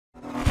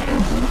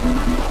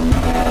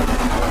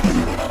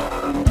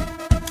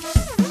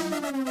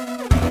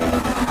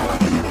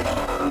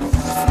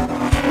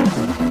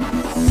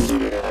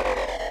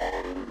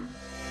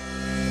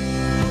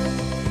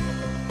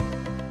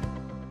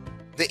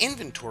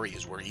inventory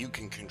is where you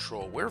can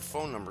control where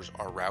phone numbers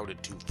are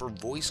routed to for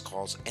voice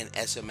calls and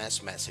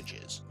SMS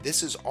messages.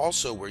 This is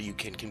also where you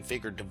can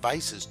configure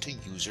devices to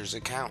users'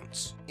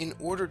 accounts. In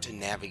order to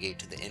navigate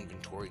to the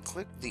inventory,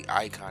 click the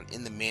icon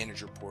in the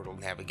Manager Portal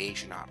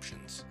navigation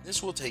options.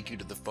 This will take you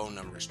to the Phone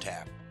Numbers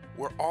tab,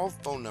 where all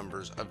phone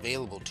numbers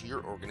available to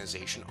your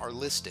organization are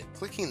listed.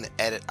 Clicking the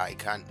edit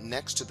icon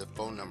next to the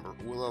phone number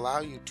will allow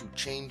you to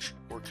change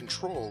or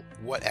control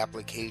what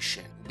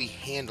application will be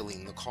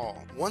handling the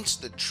call. Once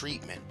the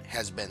treatment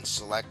has been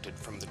selected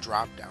from the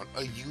drop-down,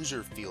 a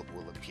user field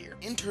will appear.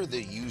 Enter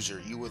the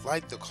user you would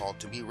like the call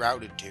to be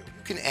routed to.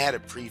 You can add a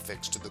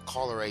prefix to the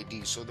caller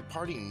ID so the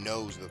party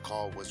knows the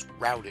call was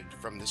routed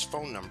from this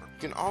phone number.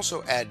 You can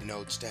also add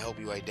notes to help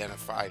you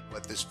identify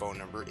what this phone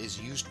number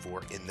is used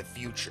for in the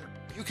future.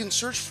 You can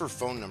search for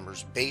phone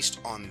numbers based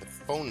on the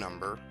phone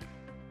number,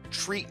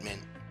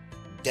 treatment,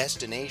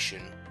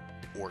 destination,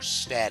 or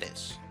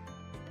status.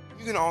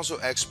 You can also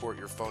export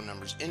your phone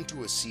numbers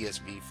into a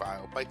CSV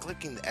file by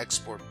clicking the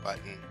Export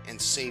button and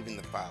saving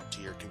the file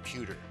to your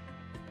computer.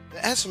 The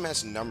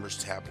SMS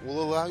Numbers tab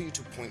will allow you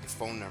to point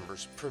phone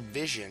numbers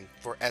provisioned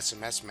for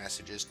SMS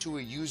messages to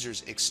a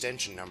user's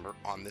extension number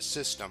on the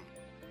system.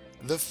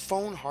 The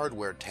Phone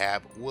Hardware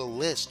tab will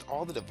list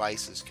all the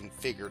devices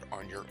configured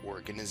on your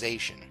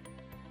organization.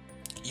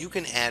 You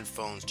can add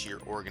phones to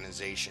your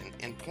organization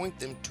and point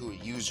them to a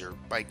user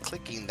by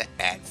clicking the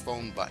Add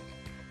Phone button.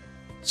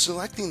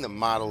 Selecting the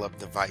model of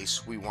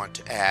device we want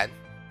to add,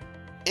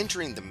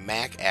 entering the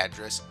MAC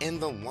address and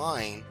the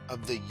line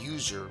of the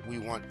user we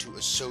want to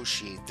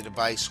associate the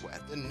device with.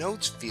 The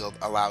Notes field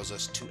allows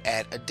us to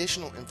add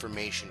additional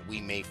information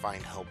we may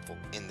find helpful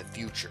in the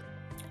future.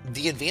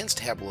 The Advanced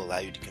tab will allow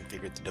you to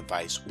configure the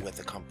device with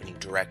a company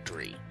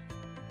directory.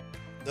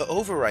 The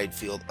Override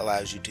field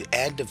allows you to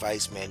add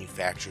device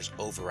manufacturer's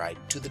override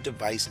to the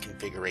device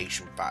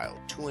configuration file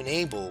to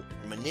enable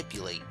or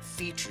manipulate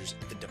features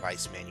the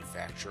device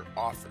manufacturer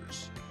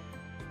offers.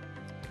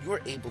 You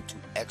are able to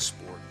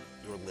export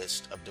your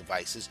list of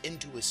devices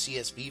into a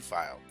CSV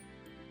file.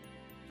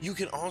 You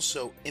can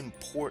also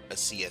import a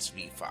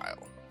CSV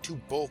file to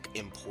bulk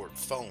import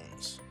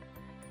phones.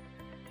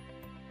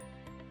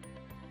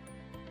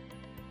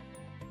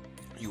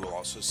 You will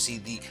also see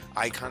the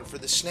icon for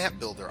the Snap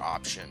Builder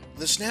option.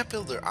 The Snap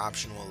Builder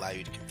option will allow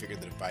you to configure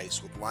the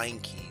device with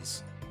line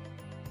keys.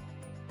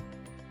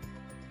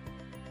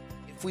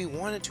 If we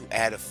wanted to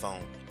add a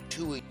phone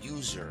to a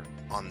user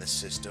on the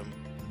system,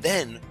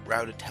 then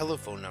route a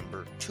telephone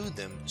number to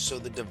them so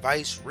the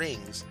device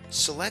rings,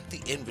 select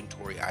the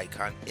inventory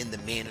icon in the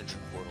Manager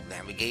Portal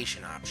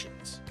navigation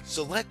options.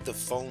 Select the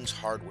Phone's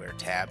Hardware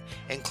tab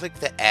and click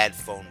the Add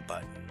Phone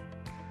button.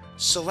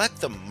 Select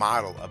the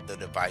model of the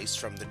device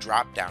from the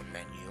drop-down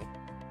menu,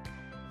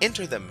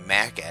 enter the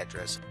MAC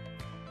address,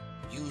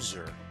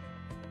 user,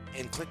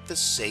 and click the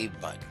Save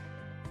button.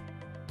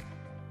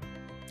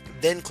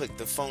 Then click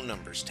the Phone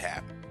Numbers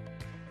tab.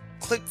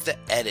 Click the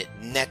Edit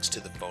next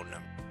to the phone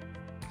number.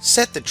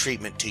 Set the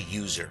treatment to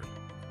User.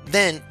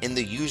 Then, in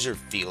the User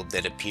field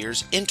that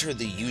appears, enter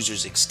the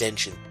user's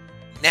extension.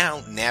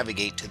 Now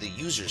navigate to the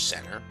User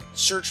Center,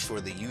 search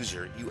for the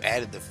user you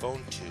added the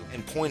phone to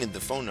and pointed the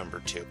phone number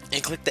to,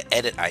 and click the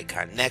Edit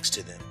icon next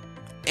to them,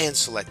 and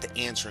select the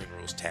Answering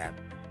Rules tab,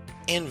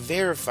 and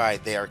verify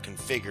they are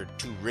configured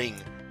to ring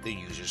the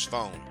user's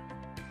phone.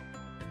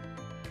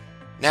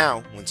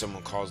 Now, when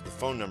someone calls the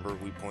phone number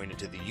we pointed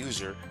to the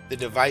user, the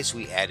device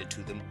we added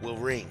to them will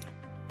ring.